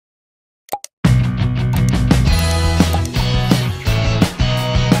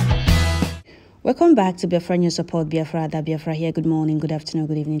Welcome back to Biafra News Support. Biafra, Biafra here. Good morning, good afternoon,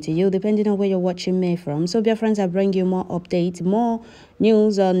 good evening to you, depending on where you're watching me from. So, Biafrans, I bring you more updates, more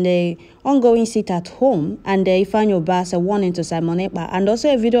news on the ongoing sit at home and the Ubah, a warning to Simon Ekpa, and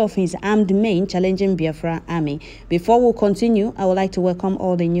also a video of his armed men challenging Biafra army. Before we continue, I would like to welcome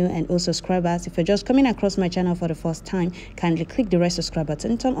all the new and old subscribers. If you're just coming across my channel for the first time, kindly click the red subscribe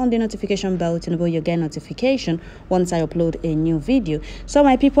button, turn on the notification bell to know you get notification once I upload a new video. So,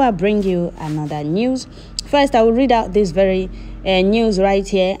 my people, I bring you another news. First, I will read out this very news right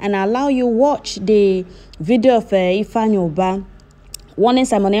here and allow you watch the video of Ubah warning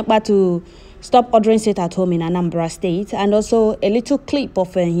Simon Ekpa to stop ordering sit at home in Anambra State, and also a little clip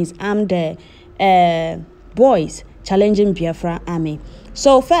of his armed boys challenging Biafra army.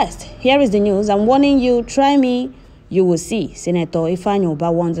 So first, here is the news. I'm warning you, try me, you will see. Senator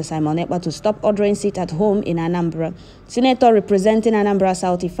Ubah wants Simon Ekpa to stop ordering sit at home in Anambra. Senator representing Anambra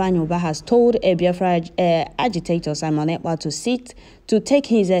South Ubah has told a Biafra agitator Simon Ekpa to take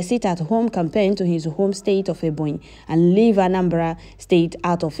his sit at home campaign to his home state of Ebonyi and leave Anambra State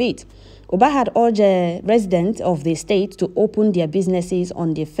out of it. Ubah had urged residents of the state to open their businesses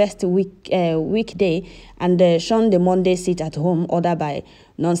on the first weekday and shun the Monday sit at home ordered by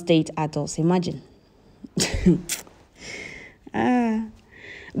non-state actors. Imagine.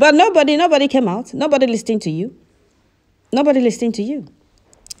 But nobody came out. Nobody listened to you. Nobody listening to you.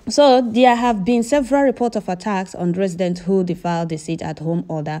 So there have been several reports of attacks on residents who defied the sit-at-home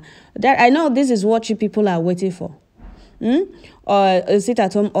order. I know this is what you people are waiting for. Or a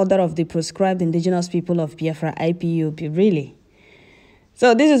sit-at-home order of the proscribed indigenous people of Biafra, IPOB, really.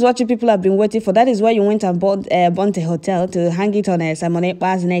 So this is what you people have been waiting for. That is why you went and bought a hotel to hang it on Simon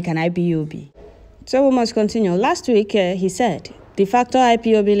Ekpa's neck and IPOB. So we must continue. Last week, he said, de facto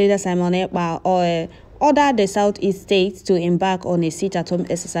IPOB leader Simon Ekpa ordered the Southeast states to embark on a sit-at-home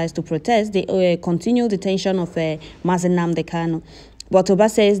exercise to protest the continued detention of Mazen Nnamdi Kanu. But Ubah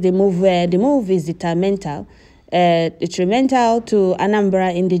says the move is detrimental to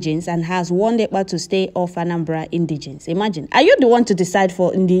Anambra indigents and has warned Ekpa to stay off Anambra indigents. Imagine, are you the one to decide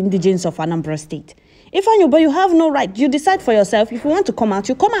for the indigents of Anambra State? If I know, but you have no right. You decide for yourself. If you want to come out,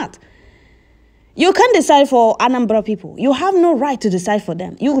 you come out. You can't decide for Anambra people. You have no right to decide for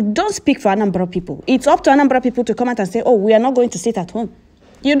them. You don't speak for Anambra people. It's up to Anambra people to come out and say, oh, we are not going to sit at home.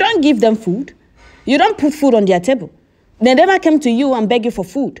 You don't give them food. You don't put food on their table. They never came to you and beg you for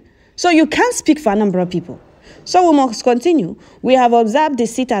food. So you can't speak for Anambra people. So we must continue. We have observed the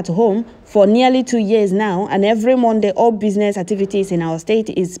sit at home for nearly 2 years now, and every Monday all business activities in our state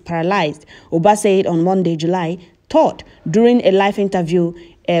is paralyzed, Ubah said on Monday, July 3rd, during a live interview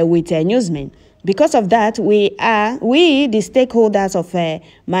with newsmen. Because of that, we, the stakeholders of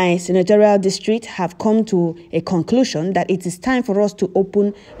my senatorial district, have come to a conclusion that it is time for us to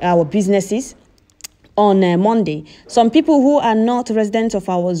open our businesses on Monday. Some people who are not residents of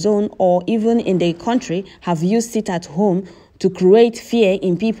our zone or even in the country have used sit at home to create fear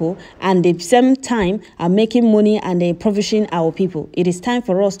in people, and at the same time are making money and impoverishing our people. It is time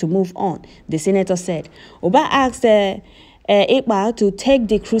for us to move on, the senator said. Ubah asked Ekpa to take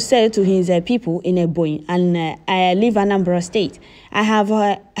the crusade to his people in Ebonyi and leave Anambra State. I have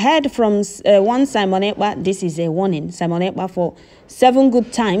heard from one Simon Ekpa, this is a warning, Simon Ekpa, for 7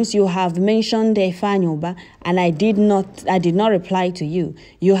 good times you have mentioned Ubah, and I did not reply to you.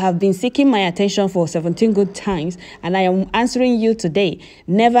 You have been seeking my attention for 17 good times, and I am answering you today.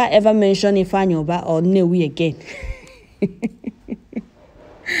 Never ever mention Ubah or Newi again.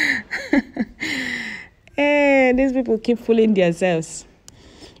 These people keep fooling themselves.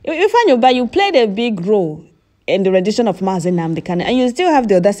 Ubah, you played a big role in the rendition of Mazen Nnamdi Kanu, and you still have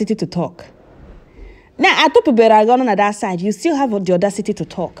the audacity to talk. Now, I told people are going on that side. You still have the audacity to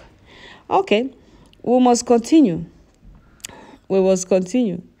talk. Okay, we must continue. We must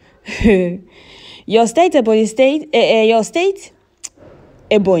continue. Your state, Ebonyi,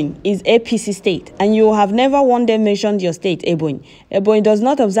 is APC state, and you have never one day mentioned your state, Ebonyi. Ebonyi does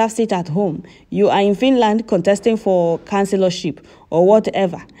not observe sit at home. You are in Finland contesting for councillorship or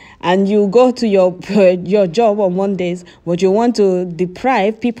whatever, and you go to your job on Mondays, but you want to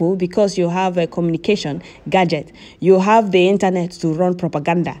deprive people because you have a communication gadget. You have the internet to run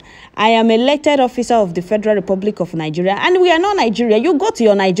propaganda. I am elected officer of the Federal Republic of Nigeria, and we are not Nigeria. You go to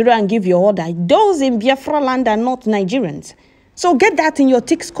your Nigeria and give your order. Those in Biafra land are not Nigerians. So get that in your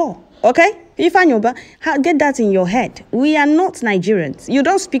tick score, okay? If I know, get that in your head. We are not Nigerians. You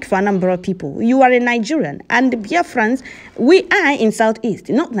don't speak for a number of people. You are a Nigerian. And Biafrans, we are in Southeast,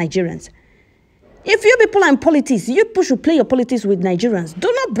 not Nigerians. If you people are in politics, you people should play your politics with Nigerians.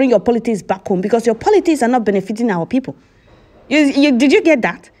 Do not bring your politics back home because your politics are not benefiting our people. Did you get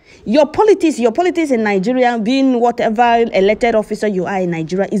that? Your politics in Nigeria, being whatever elected officer you are in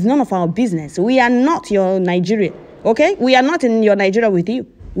Nigeria, is none of our business. We are not your Nigeria, okay? We are not in your Nigeria with you.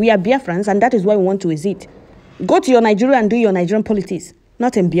 We are Biafrans, and that is why we want to visit. Go to your Nigeria and do your Nigerian politics,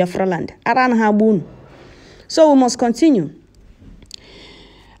 not in Biafra land. So we must continue.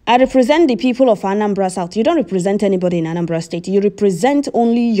 I represent the people of Anambra South. You don't represent anybody in Anambra State. You represent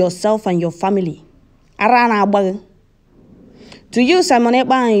only yourself and your family. To you, Simon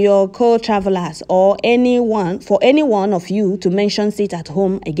Ekpa, and your co-travelers, or for any one of you to mention sit at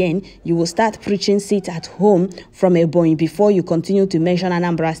home again, you will start preaching sit at home from Ebonyi before you continue to mention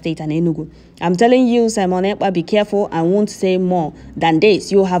Anambra State and Enugu. I'm telling you, Simon Ekpa, be careful. I won't say more than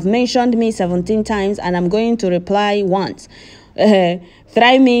this. You have mentioned me 17 times, and I'm going to reply once.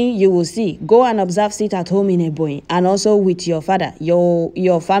 Try me, you will see. Go and observe sit at home in Ebonyi, and also with your father,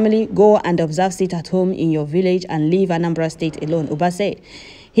 your family. Go and observe sit at home in your village and leave Anambra State alone, Ubah said.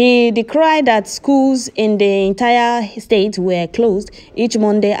 He decried that schools in the entire state were closed each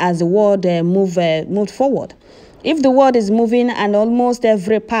Monday as the world moved forward. If the world is moving and almost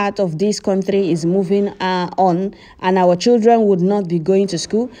every part of this country is moving on, and our children would not be going to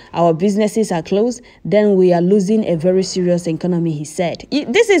school, our businesses are closed, then we are losing a very serious economy, he said.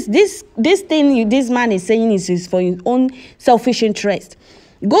 This thing this man is saying is for his own selfish interest.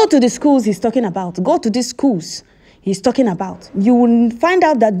 Go to the schools he's talking about. Go to these schools he's talking about. You will find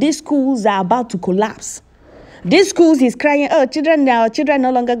out that these schools are about to collapse. These schools he's crying, oh, children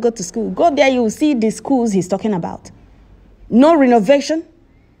no longer go to school. Go there, you will see the schools he's talking about. No renovation,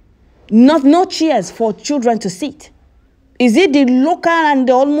 no chairs for children to sit. Is it the local and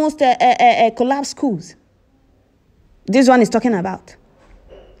the almost collapsed schools? This one is talking about.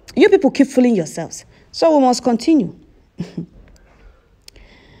 You people keep fooling yourselves. So we must continue.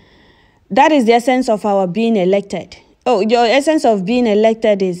 That is the essence of our being elected. Oh, your essence of being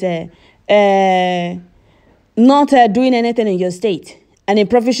elected is not doing anything in your state and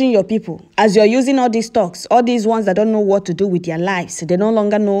impoverishing your people. As you're using all these talks, all these ones that don't know what to do with their lives, they no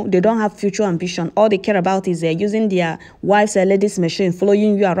longer know, they don't have future ambition. All they care about is using their wives' ladies' machine,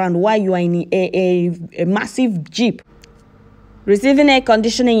 following you around while you are in a massive jeep, receiving air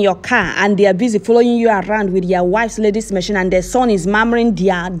conditioning in your car, and they are busy following you around with their wife's ladies' machine, and their son is murmuring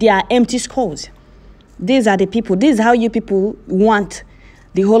their empty skulls. These are the people. This is how you people want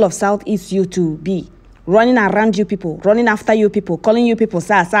the whole of Southeast you to be. Running around you people, running after you people, calling you people,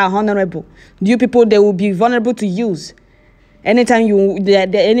 sir, honorable. You people, they will be vulnerable to use. Anytime you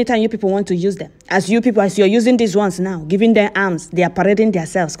people want to use them. As you're using these ones now, giving them arms, they are parading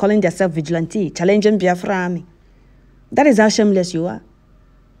themselves, calling themselves vigilante, challenging Biafra army. That is how shameless you are.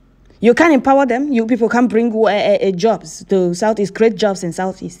 You can't empower them. You people can't bring jobs to Southeast, create jobs in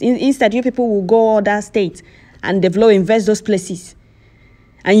Southeast. Instead, you people will go other states and develop, invest those places,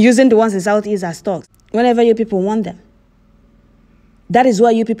 and using the ones in Southeast as stocks whenever you people want them. That is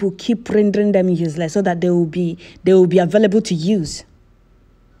why you people keep rendering them useless, so that they will be available to use.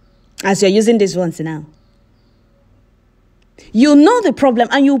 As you're using these ones now. You know the problem,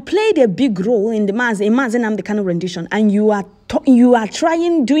 and you played a big role in the the kind of rendition, and you are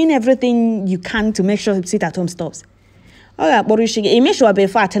doing everything you can to make sure sit at home stops. Alright, but make sure be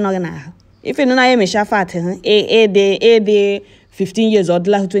fat now. If you know make sure fat, 15 years or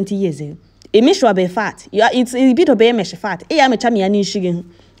 20 years. Make sure be fat. It's a bit of a mesh fat.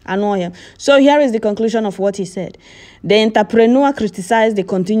 So here is the conclusion of what he said. The entrepreneur criticized the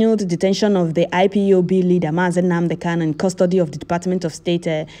continued detention of the IPOB leader Mazen Nnamdi Kanu in custody of the Department of State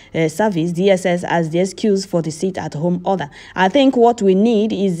Service, DSS, as the excuse for the sit-at-home order. I think what we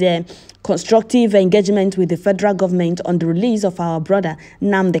need is constructive engagement with the federal government on the release of our brother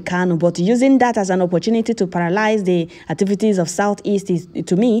Nnamdi Kanu, but using that as an opportunity to paralyze the activities of Southeast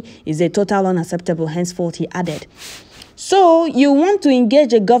to me is a total unacceptable. Henceforth, he added. So you want to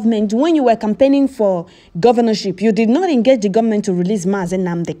engage a government. When you were campaigning for governorship, you did not engage the government to release Mazen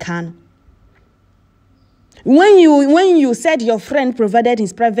Nnamdi Kanu. When you said your friend provided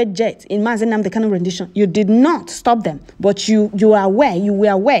his private jet in Mazen Nnamdi Kanu rendition, you did not stop them, but you were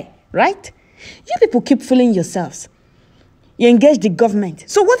aware, right? You people keep fooling yourselves. You engage the government.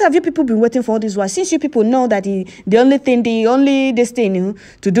 So what have you people been waiting for all this while? Since you people know that the only thing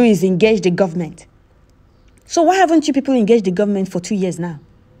to do is engage the government. So why haven't you people engaged the government for 2 years now?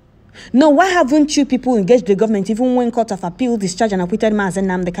 No, why haven't you people engaged the government even when Court of Appeal discharged and acquitted Mazen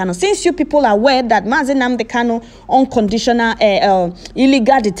Nnamdi Kanu? Since you people are aware that Mazen Nnamdi Kanu unconditional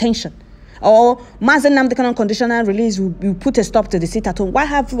illegal detention or Mazen Nnamdi Kanu unconditional release will put a stop to the sit-at-home, why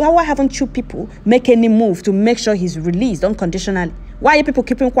haven't you people make any move to make sure he's released unconditionally? Why are you people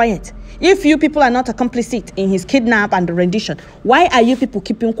keeping quiet? If you people are not complicit in his kidnap and rendition, why are you people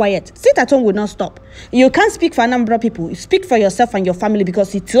keeping quiet? Sit at home will not stop. You can't speak for a number of people. You speak for yourself and your family,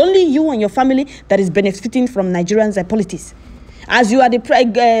 because it's only you and your family that is benefiting from Nigerians' politics. As you are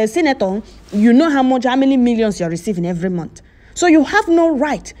the senator, you know how many millions you're receiving every month. So you have no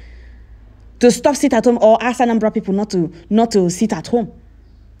right to stop sit at home or ask a number of people not to sit at home.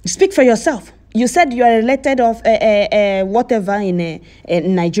 Speak for yourself. You said you are elected of whatever in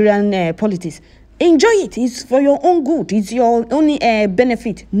Nigerian politics. Enjoy it. It's for your own good. It's your only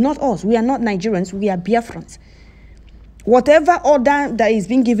benefit, not us. We are not Nigerians. We are Biafrans. Whatever order that is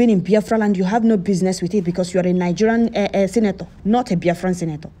being given in Biafra land, you have no business with it, because you are a Nigerian senator, not a Biafran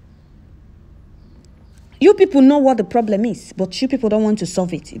senator. You people know what the problem is, but you people don't want to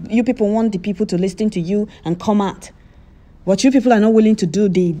solve it. You people want the people to listen to you and come out. But you people are not willing to do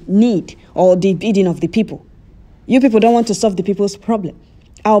the need or the bidding of the people. You people don't want to solve the people's problem.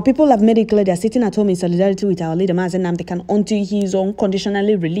 Our people have made it clear they are sitting at home in solidarity with our leader, Mazen Namdekan, until he is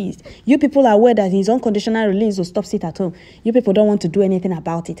unconditionally released. You people are aware that his unconditional release will stop sit at home. You people don't want to do anything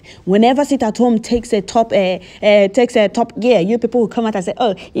about it. Whenever sit at home takes a top gear, you people will come out and say,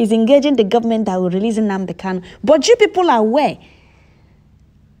 oh, he's engaging the government that will release Namdekan. But you people are aware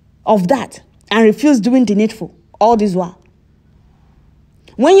of that and refuse doing the needful all this while.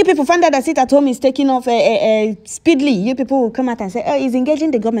 When you people find out that sit at home is taking off speedily, you people will come out and say, oh, he's engaging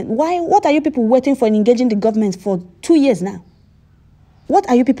the government. Why? What are you people waiting for in engaging the government for 2 years now? What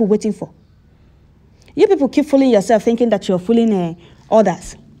are you people waiting for? You people keep fooling yourself, thinking that you're fooling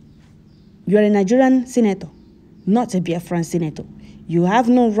others. You're a Nigerian senator, not a Biafran senator. You have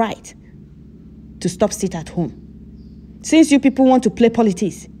no right to stop sit at home. Since you people want to play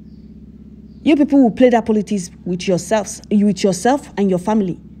politics, you people will play that politics with yourself and your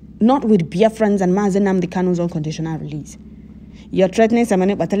family, not with Biafrans and Mazen Namdekanu's unconditional release. You're threatening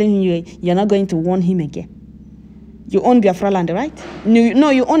Samane by telling him you're not going to warn him again. You own Biafra land, right? No,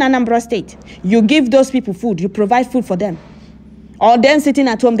 you own Anambra State. You give those people food. You provide food for them. Or them sitting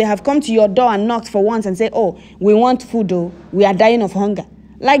at home, they have come to your door and knocked for once and say, oh, we want food, though. We are dying of hunger.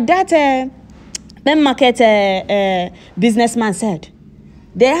 Like that Ben Market businessman said.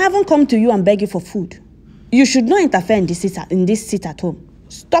 They haven't come to you and beg you for food. You should not interfere in this sit at home.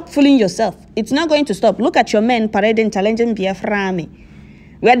 Stop fooling yourself. It's not going to stop. Look at your men parading, challenging Biafra army.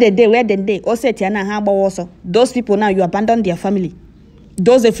 Where they? Those people now, you abandon their family.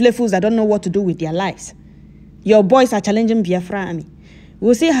 Those fools that don't know what to do with their lives. Your boys are challenging Biafra army.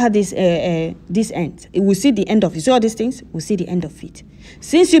 We'll see how this ends. We'll see the end of it. See all these things? We'll see the end of it.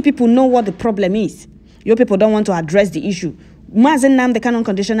 Since you people know what the problem is, you people don't want to address the issue. Mazen Namdekan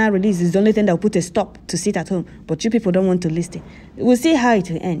unconditional release is the only thing that will put a stop to sit at home. But you people don't want to listen. We'll see how it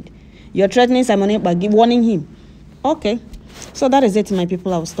will end. You're threatening Simon by warning him. Okay. So that is it, my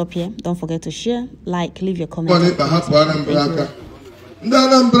people. I will stop here. Don't forget to share, like, leave your comments.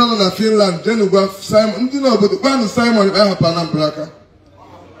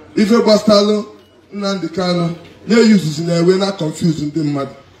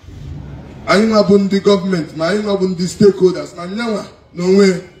 Anyị nwa ndị gọọmenti ma anyị nwa ndị stakeholders na nyanwa n'onwe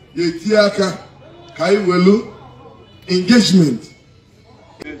ya etinye aka ka anyị welu engagement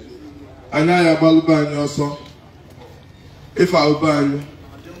anyị agbalụba anyị ọsọ ife alụba anyị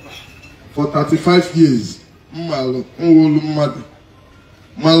for 35 years mmalụ nwolu mmadụ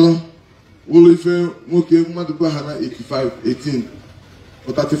malụ ụlọ ife nwoke mmadụ bụ ha na 18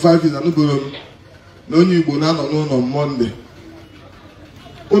 for 35 years anụbụrụ na onye Igbo na-anọ n'ụlọ Monday.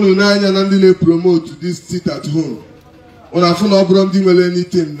 Unu n'anya na ndị na-promote this sit at home. Unu afụ na ọ bụrụ ndị nwere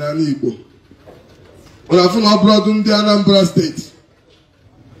anything na Igbo. Unu afụ na ọ bụrụ ndị Anambra State.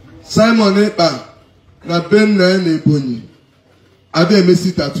 Simon Ekpa na Benna na Ebonyi. Ada eme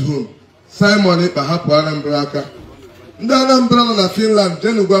sit at home. Simon Ekpa hapụ Anambra aka. Ndị Anambra nọ na Finland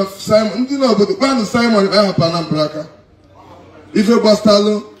jenugwa Simon ndị n'obodo kwanụ Simon Ekpa hapụ Anambra aka. Ife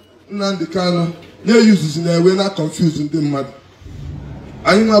gbasalụ Nnamdi Kanu na-eyuzuzi na-ewe na confuse ndị mmadụ.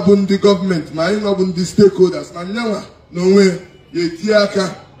 Anyị nwa bụ ndị gọọmenti ma anyị nwa bụ ndị stakeholders na nyanwa n'onwe ya etinye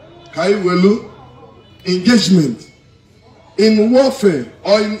aka ka anyị welu engagement in warfare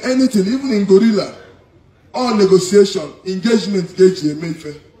or in anything, even in guerrilla or negotiation. Engagement ga-eji eme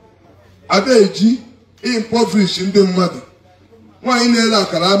ife. Ada eji impoverish ndị mmadụ. Nwaanyị na-ele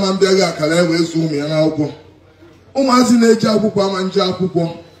akara ama mbịaghị akara ewe ezu ụmụ ya n'akwụkwọ. Ụmụazị na-eji akwụkwọ ama nje akwụkwọ.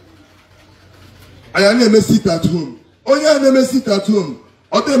 Anyị na-eme sit at home. Onye na-eme sit at home,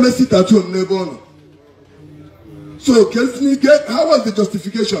 ọ na-eme sit at home n'ebe ọ nọ. So, how was the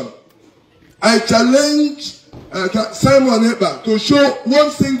justification? I challenge Simon Ekpa to show one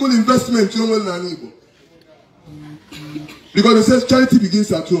single investment in Igbo. Because it says charity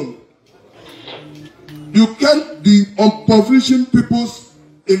begins at home. You can't be impoverishing people's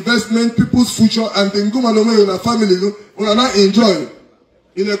investment, people's future, and then go and away in a family who are not enjoying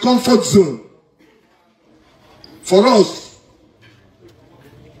in a comfort zone. For us,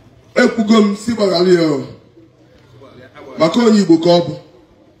 Epugom Sibagalio, Makoni Bukob,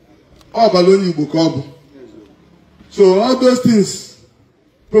 or Baloni Bukob. So all those things,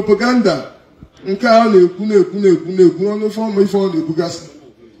 propaganda, if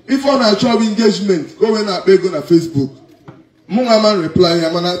on a job engagement, go in and beg on Facebook. Mungaman reply,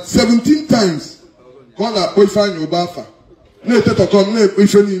 I'm 17 times. Call a boyfriend Ubah. No, to come,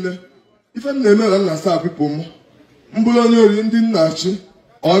 no, if I'm never people. Mbulonyo in the Nachi,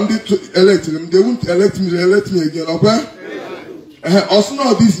 on the elect them, they won't elect me again, okay? Also,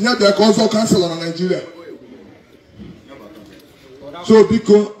 know this, not their cause of cancel on Nigeria. So,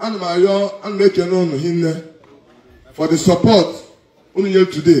 because and my and make your own him for the support only here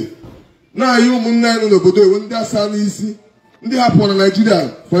today. Now, you Munna no Bodo, when that's easy, they happen in Nigeria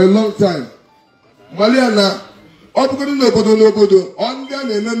for a long time. Maliana, Obugo no Bodo, on their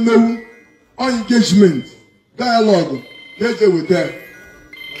name, on engagement. Dialogue, KJ with them.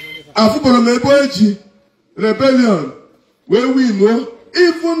 After the rebellion, where we know,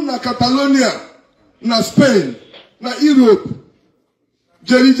 even na Catalonia, na Spain, na Europe,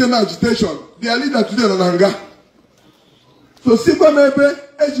 Jerry agitation, their leader today on Nanga. So, simple maybe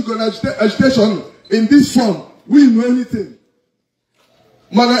agitation in this form, we know anything.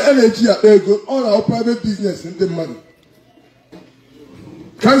 Mana energy at ego, all our private business in the money.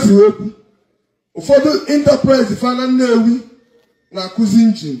 Can't see open. Ụfọdụ enterprise fana Nnewi na-akụzi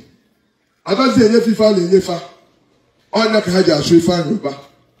injin adazi enyefe ife a na-enyefa ọnya ka ha ji achụ ife anyị ụba,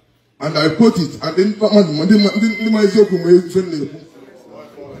 and I quote it, and ndị ma eziokwu ma ife na-ekwu.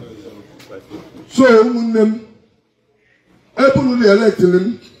 So ụmụnne m, ebunuli electiri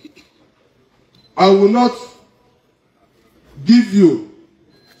m, I will not give you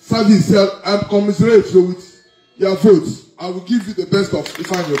service. I'm commiserate with your votes. I will give you the best of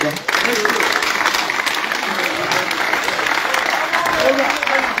ife anyị ụba.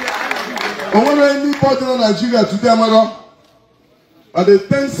 I want anybody in Nigeria today, Amara, at the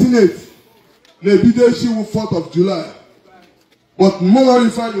 10th Senate, the leadership 4th of July. But more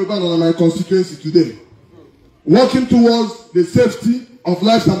refined on my constituency today, working towards the safety of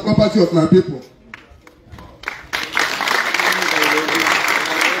lives and property of my people.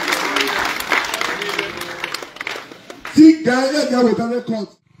 See, guys, they are with a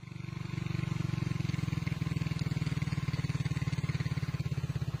court.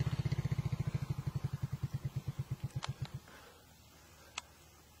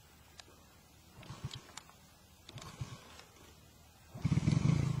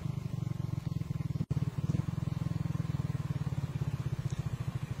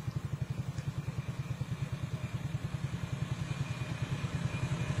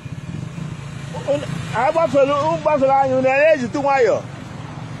 Buffalo, you know, to wire.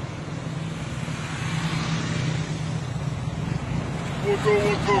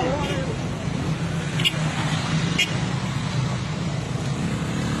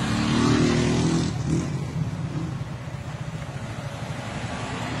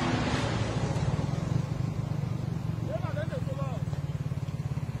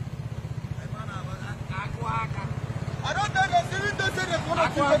 I don't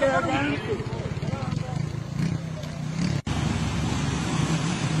know.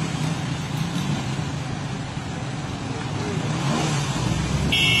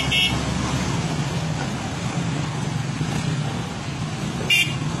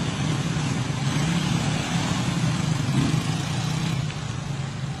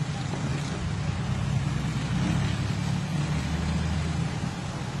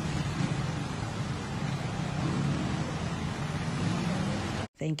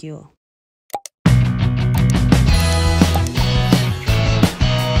 Thank you.